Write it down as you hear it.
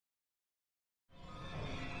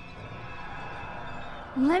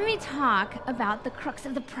Let me talk about the crux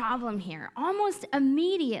of the problem here. Almost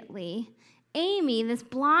immediately, Amy, this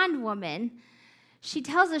blonde woman, she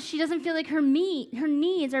tells us she doesn't feel like her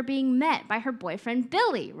needs are being met by her boyfriend,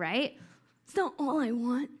 Billy, right? It's not all I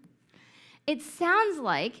want. It sounds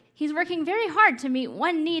like he's working very hard to meet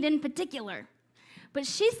one need in particular. But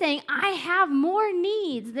she's saying, I have more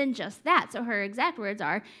needs than just that. So her exact words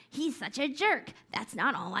are, he's such a jerk. That's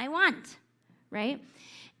not all I want, right?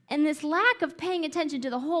 And this lack of paying attention to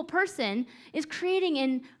the whole person is creating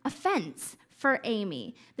an offense for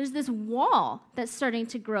Amy. There's this wall that's starting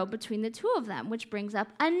to grow between the two of them, which brings up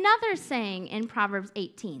another saying in Proverbs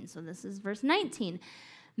 18. So this is verse 19.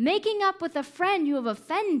 Making up with a friend you have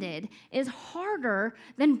offended is harder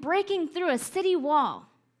than breaking through a city wall.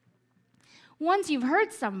 Once you've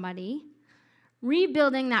hurt somebody,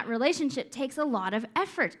 rebuilding that relationship takes a lot of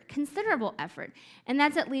effort, considerable effort. And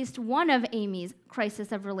that's at least one of Amy's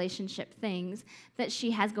crisis of relationship things that she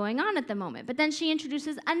has going on at the moment. But then she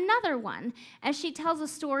introduces another one as she tells a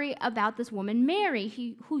story about this woman,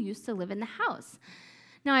 Mary, who used to live in the house.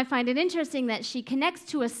 Now, I find it interesting that she connects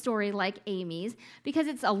to a story like Amy's because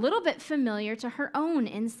it's a little bit familiar to her own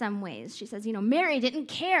in some ways. She says, Mary's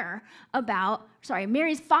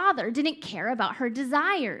father didn't care about her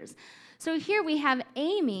desires. So here we have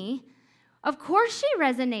Amy. Of course she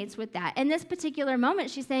resonates with that. In this particular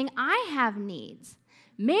moment, she's saying, I have needs.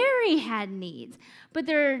 Mary had needs. But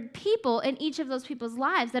there are people in each of those people's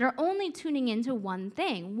lives that are only tuning into one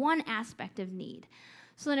thing, one aspect of need.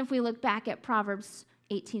 So then if we look back at Proverbs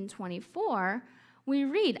 18:24, we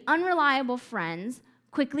read, unreliable friends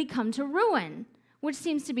quickly come to ruin, which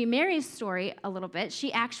seems to be Mary's story a little bit.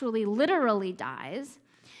 She actually literally dies.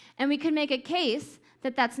 And we could make a case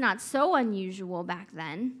that that's not so unusual back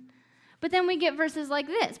then. But then we get verses like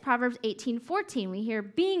this, Proverbs 18:14. We hear,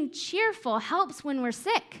 being cheerful helps when we're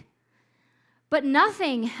sick, but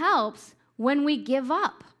nothing helps when we give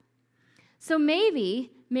up. So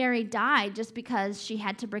maybe Mary died just because she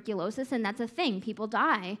had tuberculosis, and that's a thing. People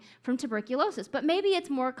die from tuberculosis. But maybe it's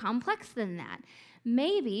more complex than that.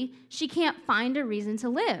 Maybe she can't find a reason to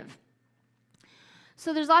live.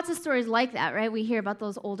 So there's lots of stories like that, right? We hear about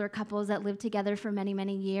those older couples that live together for many,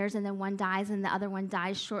 many years, and then one dies and the other one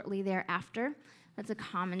dies shortly thereafter. That's a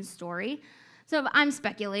common story. So I'm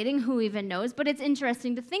speculating, who even knows, but it's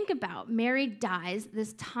interesting to think about. Mary dies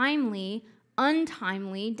this timely,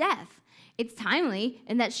 untimely death. It's timely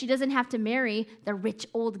in that she doesn't have to marry the rich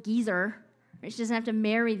old geezer. Right? She doesn't have to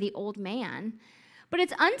marry the old man. But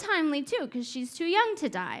it's untimely too, because she's too young to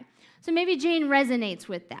die. So maybe Jane resonates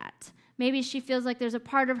with that. Maybe she feels like there's a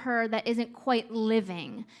part of her that isn't quite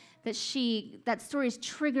living, that story is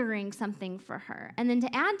triggering something for her. And then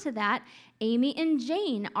to add to that, Amy and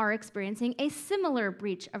Jane are experiencing a similar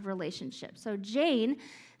breach of relationship. So Jane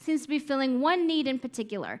seems to be filling one need in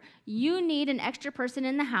particular. You need an extra person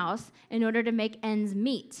in the house in order to make ends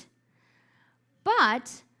meet.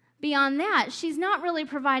 But beyond that, she's not really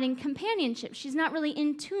providing companionship. She's not really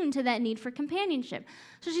in tune to that need for companionship.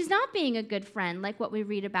 So she's not being a good friend like what we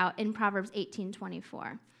read about in Proverbs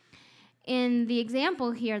 18:24. In the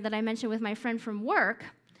example here that I mentioned with my friend from work,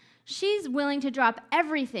 she's willing to drop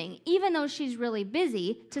everything, even though she's really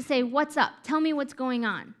busy, to say, what's up? Tell me what's going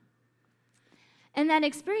on. And that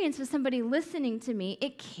experience with somebody listening to me,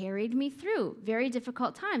 it carried me through very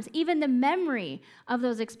difficult times. Even the memory of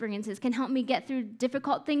those experiences can help me get through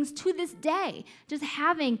difficult things to this day. Just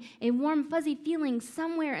having a warm, fuzzy feeling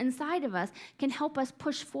somewhere inside of us can help us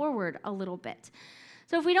push forward a little bit.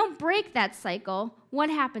 So if we don't break that cycle, what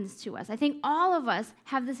happens to us? I think all of us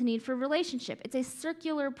have this need for relationship. It's a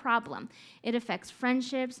circular problem. It affects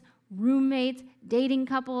friendships, roommates, dating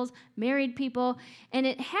couples, married people, and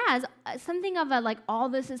it has something of a like all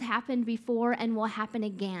this has happened before and will happen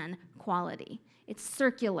again quality. It's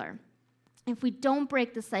circular. If we don't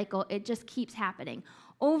break the cycle, it just keeps happening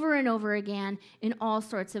over and over again in all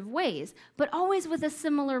sorts of ways, but always with a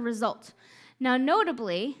similar result. Now,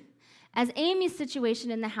 notably, as Amy's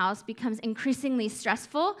situation in the house becomes increasingly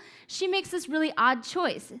stressful, she makes this really odd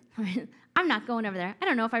choice. I'm not going over there. I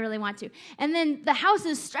don't know if I really want to. And then the house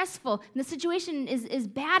is stressful, and the situation is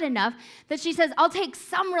bad enough that she says, I'll take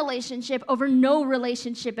some relationship over no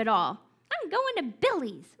relationship at all. I'm going to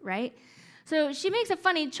Billy's, right? So she makes a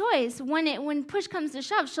funny choice. When push comes to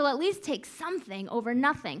shove, she'll at least take something over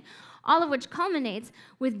nothing, all of which culminates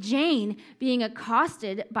with Jane being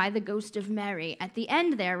accosted by the ghost of Mary at the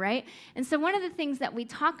end there, right? And so one of the things that we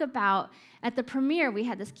talk about at the premiere, we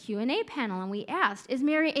had this Q&A panel, and we asked, is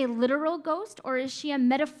Mary a literal ghost, or is she a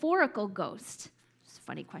metaphorical ghost? It's a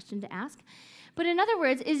funny question to ask. But in other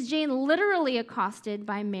words, is Jane literally accosted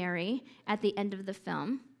by Mary at the end of the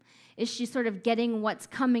film? Is she sort of getting what's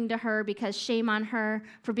coming to her because shame on her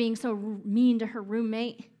for being so mean to her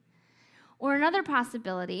roommate? Or another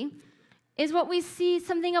possibility is what we see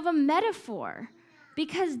something of a metaphor,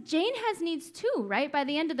 because Jane has needs too, right? By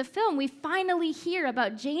the end of the film, we finally hear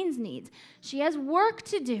about Jane's needs. She has work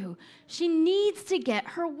to do. She needs to get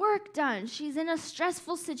her work done. She's in a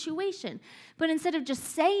stressful situation. But instead of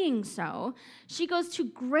just saying so, she goes to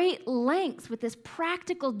great lengths with this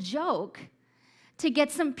practical joke to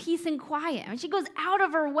get some peace and quiet. And she goes out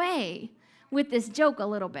of her way with this joke a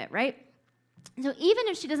little bit, right? So even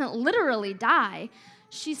if she doesn't literally die,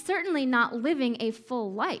 she's certainly not living a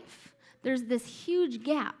full life. There's this huge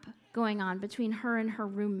gap going on between her and her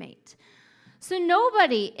roommate. So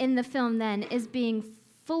nobody in the film then is being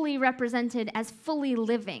fully represented as fully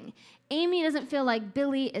living. Amy doesn't feel like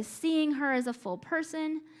Billy is seeing her as a full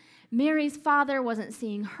person. Mary's father wasn't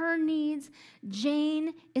seeing her needs.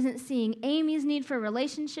 Jane isn't seeing Amy's need for a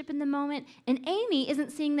relationship in the moment. And Amy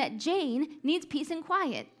isn't seeing that Jane needs peace and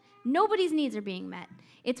quiet. Nobody's needs are being met.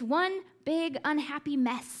 It's one big unhappy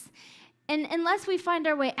mess. And unless we find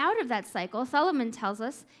our way out of that cycle, Solomon tells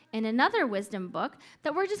us in another wisdom book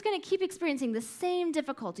that we're just going to keep experiencing the same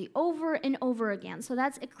difficulty over and over again. So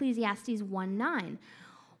that's Ecclesiastes 1:9.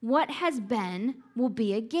 What has been will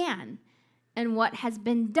be again, and what has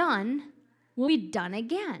been done will be done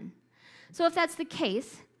again. So if that's the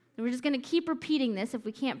case, and we're just going to keep repeating this if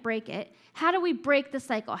we can't break it, how do we break the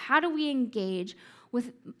cycle? How do we engage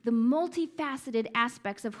with the multifaceted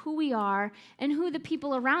aspects of who we are and who the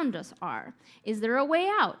people around us are? Is there a way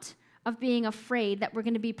out of being afraid that we're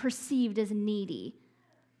going to be perceived as needy?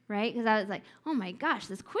 Right? Because I was like, oh my gosh,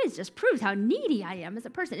 this quiz just proves how needy I am as a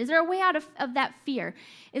person. Is there a way out of that fear?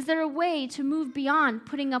 Is there a way to move beyond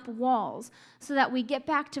putting up walls so that we get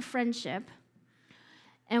back to friendship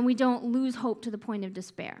and we don't lose hope to the point of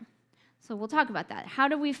despair? So we'll talk about that. How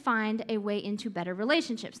do we find a way into better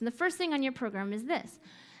relationships? And the first thing on your program is this.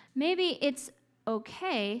 Maybe it's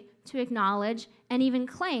okay to acknowledge and even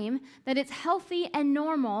claim that it's healthy and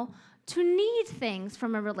normal to need things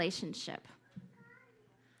from a relationship.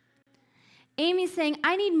 Amy's saying,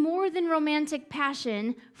 I need more than romantic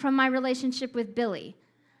passion from my relationship with Billy.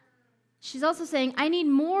 She's also saying, I need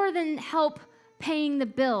more than help paying the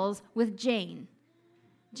bills with Jane.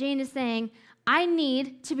 Jane is saying, I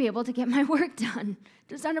need to be able to get my work done,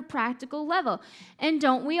 just on a practical level. And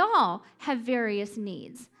don't we all have various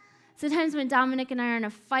needs? Sometimes when Dominic and I are in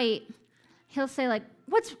a fight, he'll say, like,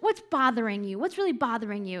 what's bothering you? What's really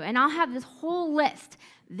bothering you? And I'll have this whole list,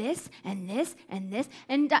 this and this and this.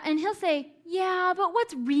 And he'll say, yeah, but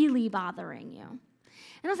what's really bothering you?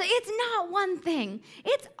 And I'll say, it's not one thing.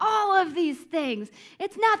 It's all of these things.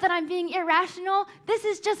 It's not that I'm being irrational. This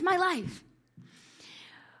is just my life.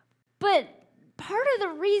 But part of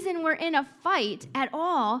the reason we're in a fight at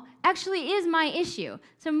all actually is my issue.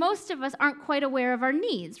 So most of us aren't quite aware of our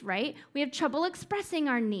needs, right? We have trouble expressing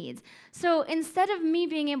our needs. So instead of me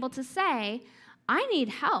being able to say, I need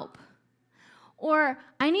help, or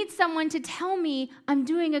I need someone to tell me I'm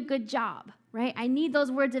doing a good job, right? I need those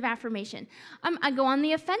words of affirmation. I go on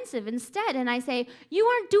the offensive instead, and I say, you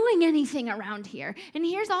aren't doing anything around here, and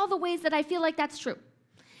here's all the ways that I feel like that's true.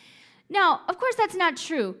 Now, of course, that's not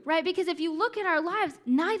true, right? Because if you look at our lives,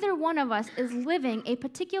 neither one of us is living a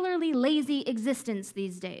particularly lazy existence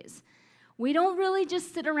these days. We don't really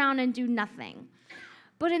just sit around and do nothing.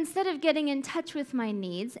 But instead of getting in touch with my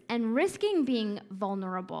needs and risking being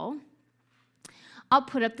vulnerable, I'll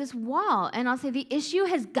put up this wall and I'll say, the issue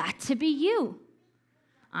has got to be you.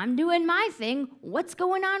 I'm doing my thing. What's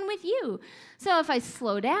going on with you? So if I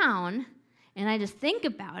slow down and I just think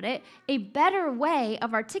about it, a better way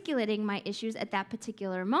of articulating my issues at that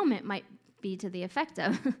particular moment might be to the effect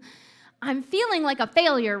of, I'm feeling like a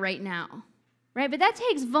failure right now, right? But that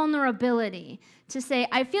takes vulnerability to say,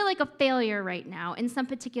 I feel like a failure right now in some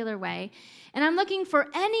particular way, and I'm looking for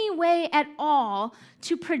any way at all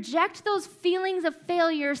to project those feelings of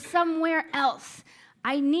failure somewhere else.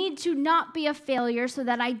 I need to not be a failure so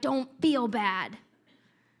that I don't feel bad.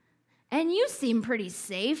 And you seem pretty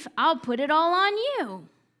safe. I'll put it all on you,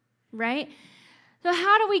 right? So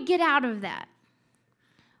how do we get out of that?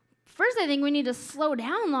 First, I think we need to slow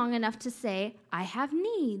down long enough to say, I have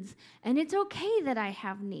needs, and it's okay that I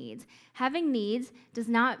have needs. Having needs does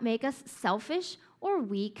not make us selfish or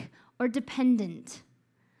weak or dependent.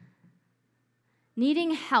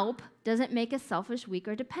 Needing help doesn't make us selfish, weak,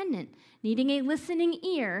 or dependent. Needing a listening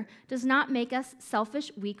ear does not make us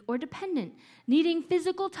selfish, weak, or dependent. Needing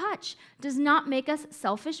physical touch does not make us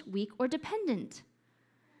selfish, weak, or dependent.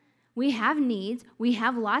 We have needs. We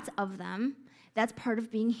have lots of them. That's part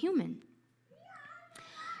of being human.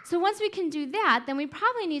 So once we can do that, then we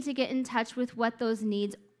probably need to get in touch with what those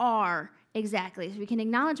needs are exactly. So we can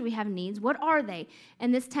acknowledge we have needs. What are they?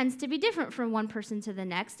 And this tends to be different from one person to the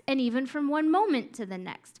next, and even from one moment to the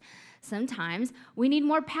next. Sometimes we need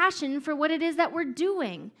more passion for what it is that we're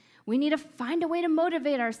doing. We need to find a way to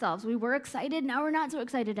motivate ourselves. We were excited, now we're not so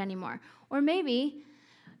excited anymore. Or maybe,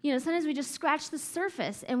 sometimes we just scratch the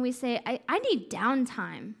surface and we say, I need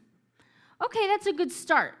downtime. Okay, that's a good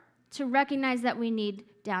start to recognize that we need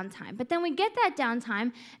downtime. But then we get that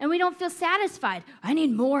downtime and we don't feel satisfied. I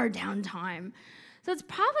need more downtime. So it's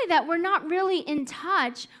probably that we're not really in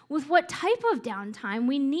touch with what type of downtime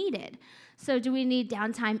we needed. So do we need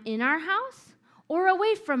downtime in our house or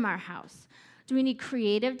away from our house? Do we need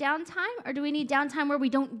creative downtime, or do we need downtime where we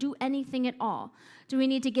don't do anything at all? Do we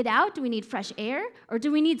need to get out? Do we need fresh air? Or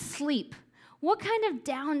do we need sleep? What kind of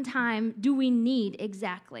downtime do we need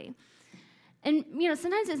exactly? And,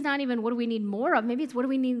 sometimes it's not even what do we need more of. Maybe it's what do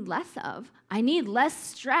we need less of. I need less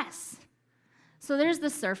stress. So there's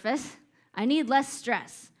the surface. I need less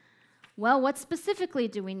stress. Well, what specifically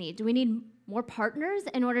do we need? Do we need more partners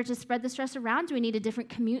in order to spread the stress around? Do we need a different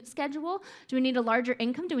commute schedule? Do we need a larger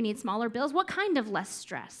income? Do we need smaller bills? What kind of less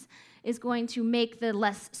stress is going to make the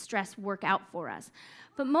less stress work out for us?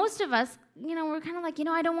 But most of us, we're kind of like,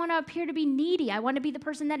 I don't want to appear to be needy. I want to be the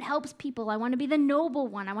person that helps people. I want to be the noble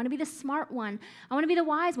one. I want to be the smart one. I want to be the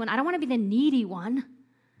wise one. I don't want to be the needy one.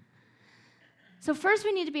 So first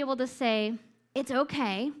we need to be able to say, it's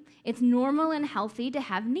okay. It's normal and healthy to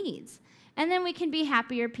have needs. And then we can be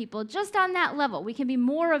happier people just on that level. We can be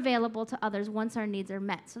more available to others once our needs are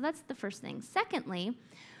met. So that's the first thing. Secondly,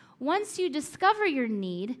 once you discover your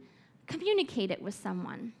need, communicate it with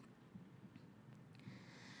someone.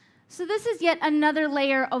 So this is yet another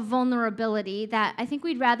layer of vulnerability that I think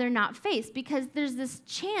we'd rather not face, because there's this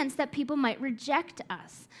chance that people might reject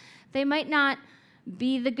us. They might not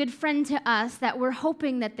be the good friend to us that we're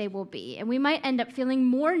hoping that they will be. And we might end up feeling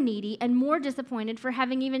more needy and more disappointed for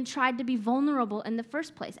having even tried to be vulnerable in the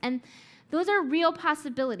first place. And those are real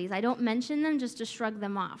possibilities. I don't mention them just to shrug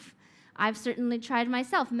them off. I've certainly tried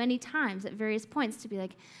myself many times at various points to be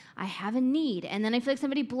like, I have a need, and then I feel like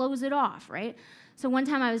somebody blows it off, right? So one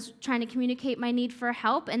time I was trying to communicate my need for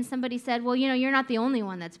help, and somebody said, well, you're not the only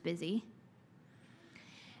one that's busy.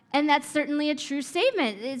 And that's certainly a true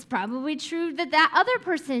statement. It's probably true that that other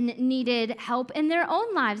person needed help in their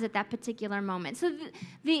own lives at that particular moment. So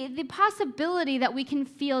the possibility that we can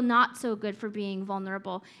feel not so good for being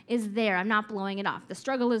vulnerable is there. I'm not blowing it off. The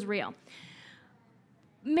struggle is real.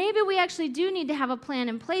 Maybe we actually do need to have a plan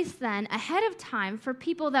in place then ahead of time for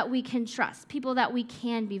people that we can trust, people that we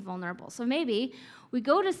can be vulnerable. So maybe we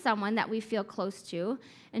go to someone that we feel close to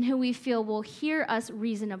and who we feel will hear us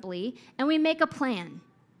reasonably, and we make a plan.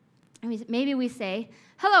 Maybe we say,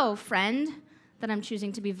 hello, friend that I'm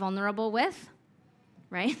choosing to be vulnerable with,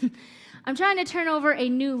 right? I'm trying to turn over a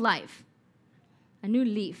new life, a new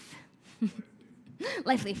leaf.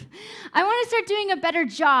 Life leaf. I want to start doing a better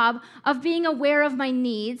job of being aware of my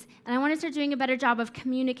needs, and I want to start doing a better job of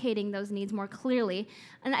communicating those needs more clearly.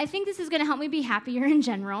 And I think this is going to help me be happier in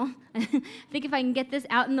general. I think if I can get this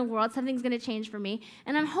out in the world, something's going to change for me.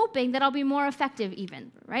 And I'm hoping that I'll be more effective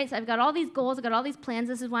even, right? So I've got all these goals, I've got all these plans,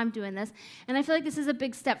 this is why I'm doing this, and I feel like this is a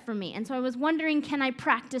big step for me. And so I was wondering, can I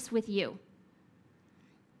practice with you?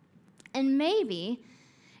 And maybe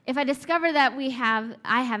if I discover that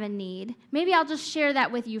I have a need, maybe I'll just share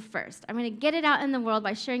that with you first. I'm going to get it out in the world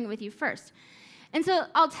by sharing it with you first. And so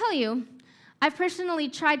I'll tell you, I've personally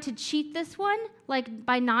tried to cheat this one, like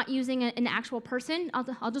by not using an actual person.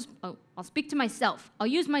 I'll speak to myself. I'll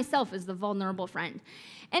use myself as the vulnerable friend.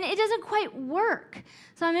 And it doesn't quite work.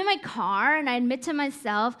 So I'm in my car, and I admit to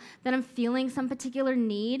myself that I'm feeling some particular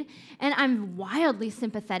need, and I'm wildly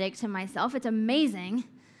sympathetic to myself. It's amazing.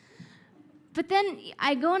 But then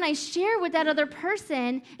I go and I share with that other person,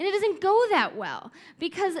 and it doesn't go that well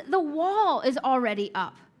because the wall is already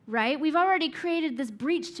up, right? We've already created this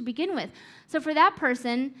breach to begin with. So for that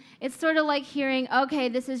person, it's sort of like hearing, okay,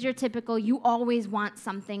 this is your typical, you always want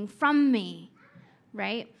something from me,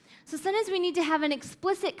 right? So sometimes we need to have an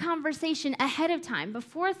explicit conversation ahead of time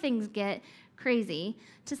before things get crazy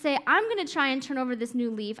to say, I'm going to try and turn over this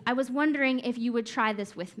new leaf. I was wondering if you would try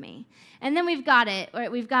this with me. And then we've got it, or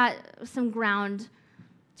we've got some ground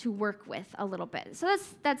to work with a little bit. So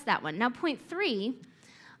that's that one. Now, point 3,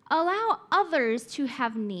 allow others to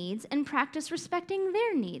have needs and practice respecting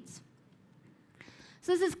their needs.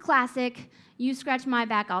 So this is classic, you scratch my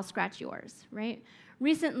back, I'll scratch yours, right?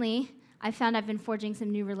 Recently, I found I've been forging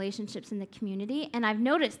some new relationships in the community, and I've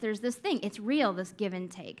noticed there's this thing. It's real, this give and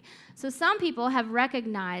take. So some people have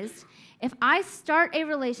recognized if I start a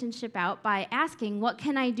relationship out by asking, what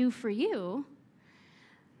can I do for you?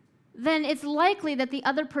 Then it's likely that the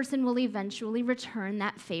other person will eventually return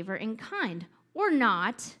that favor in kind, or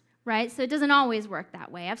not, right? So it doesn't always work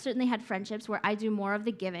that way. I've certainly had friendships where I do more of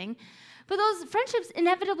the giving, but those friendships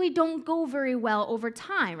inevitably don't go very well over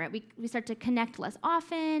time, right? We start to connect less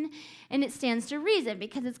often, and it stands to reason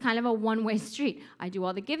because it's kind of a one-way street. I do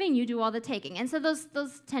all the giving, you do all the taking. And so those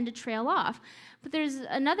tend to trail off. But there's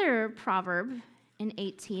another proverb in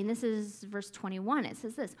 18. This is verse 21. It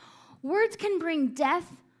says this, words can bring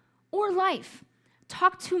death or life.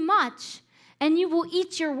 Talk too much, and you will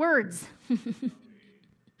eat your words.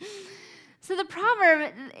 So the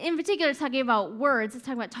proverb in particular is talking about words. It's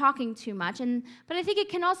talking about talking too much. But I think it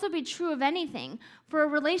can also be true of anything. For a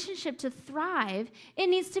relationship to thrive, it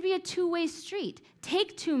needs to be a two-way street.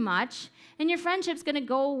 Take too much, and your friendship's going to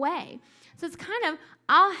go away. So it's kind of,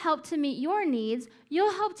 I'll help to meet your needs,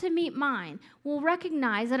 you'll help to meet mine. We'll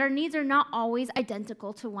recognize that our needs are not always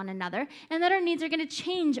identical to one another, and that our needs are going to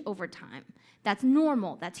change over time. That's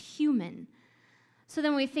normal, that's human. So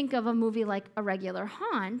then we think of a movie like A Regular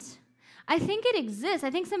Haunt. I think it exists.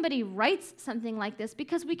 I think somebody writes something like this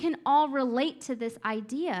because we can all relate to this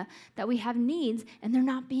idea that we have needs and they're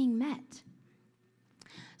not being met.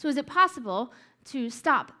 So is it possible to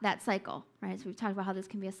stop that cycle, right? So we've talked about how this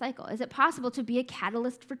can be a cycle. Is it possible to be a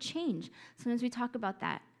catalyst for change? Sometimes we talk about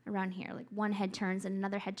that around here, like one head turns and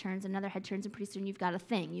another head turns, another head turns, and pretty soon you've got a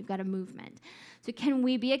thing, you've got a movement. So can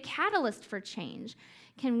we be a catalyst for change?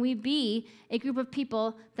 Can we be a group of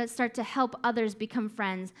people that start to help others become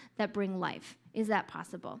friends that bring life? Is that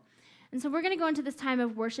possible? And so we're going to go into this time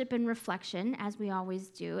of worship and reflection, as we always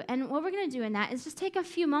do. And what we're going to do in that is just take a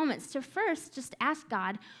few moments to first just ask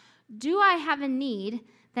God, do I have a need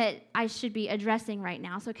that I should be addressing right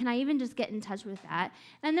now? So can I even just get in touch with that?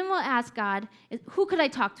 And then we'll ask God, who could I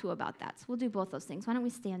talk to about that? So we'll do both those things. Why don't we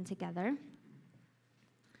stand together?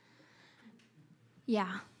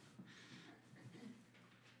 Yeah.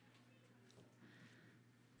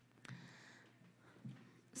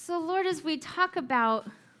 So Lord, as we talk about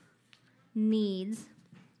needs,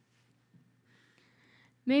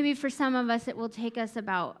 maybe for some of us it will take us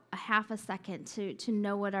about a half a second to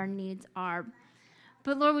know what our needs are.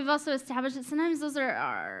 But Lord, we've also established that sometimes those are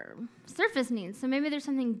our surface needs. So maybe there's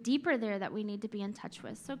something deeper there that we need to be in touch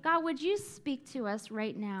with. So God, would you speak to us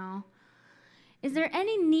right now? Is there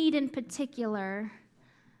any need in particular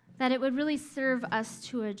that it would really serve us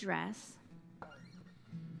to address?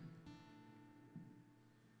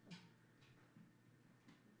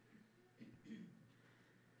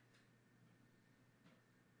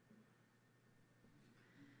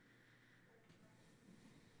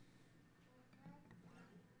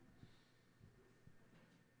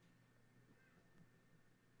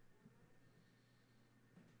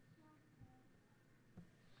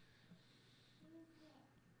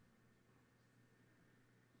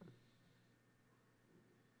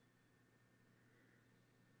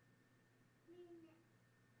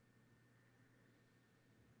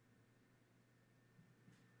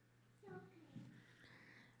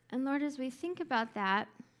 And Lord, as we think about that,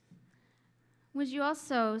 would you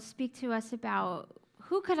also speak to us about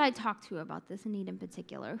who could I talk to about this need in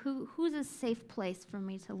particular? Who's a safe place for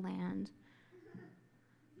me to land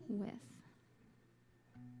with?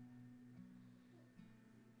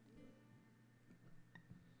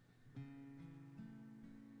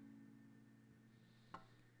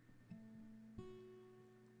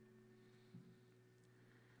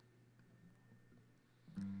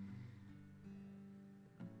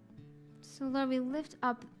 So Lord, we lift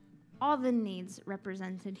up all the needs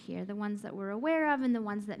represented here, the ones that we're aware of and the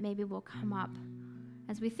ones that maybe will come up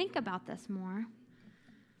as we think about this more.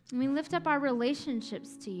 And we lift up our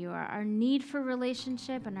relationships to you, our need for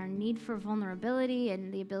relationship and our need for vulnerability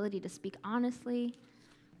and the ability to speak honestly.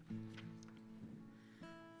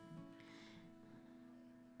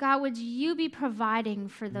 God, would you be providing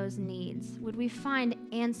for those needs? Would we find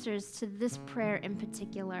answers to this prayer in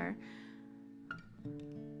particular?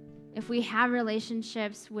 If we have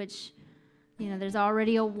relationships which, there's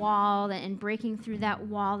already a wall, and breaking through that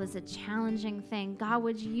wall is a challenging thing, God,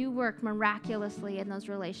 would you work miraculously in those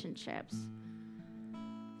relationships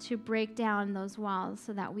to break down those walls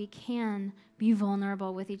so that we can be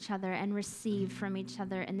vulnerable with each other and receive from each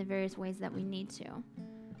other in the various ways that we need to.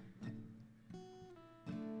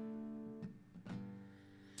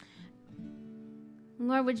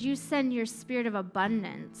 Lord, would you send your spirit of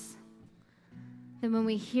abundance, that when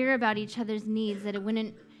we hear about each other's needs, that it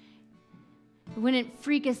wouldn't It wouldn't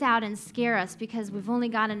freak us out and scare us because we've only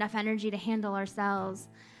got enough energy to handle ourselves.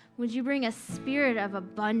 Would you bring a spirit of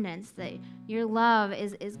abundance that your love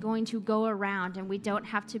is going to go around and we don't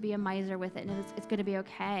have to be a miser with it and it's going to be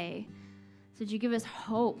okay? So would you give us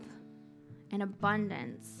hope and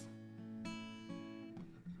abundance?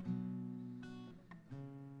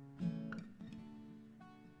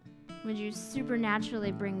 Would you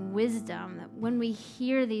supernaturally bring wisdom that when we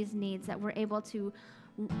hear these needs that we're able to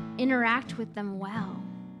interact with them well?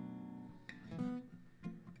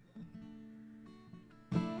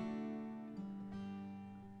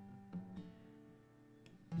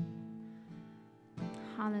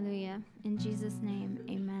 Hallelujah. In Jesus' name,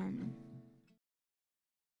 amen.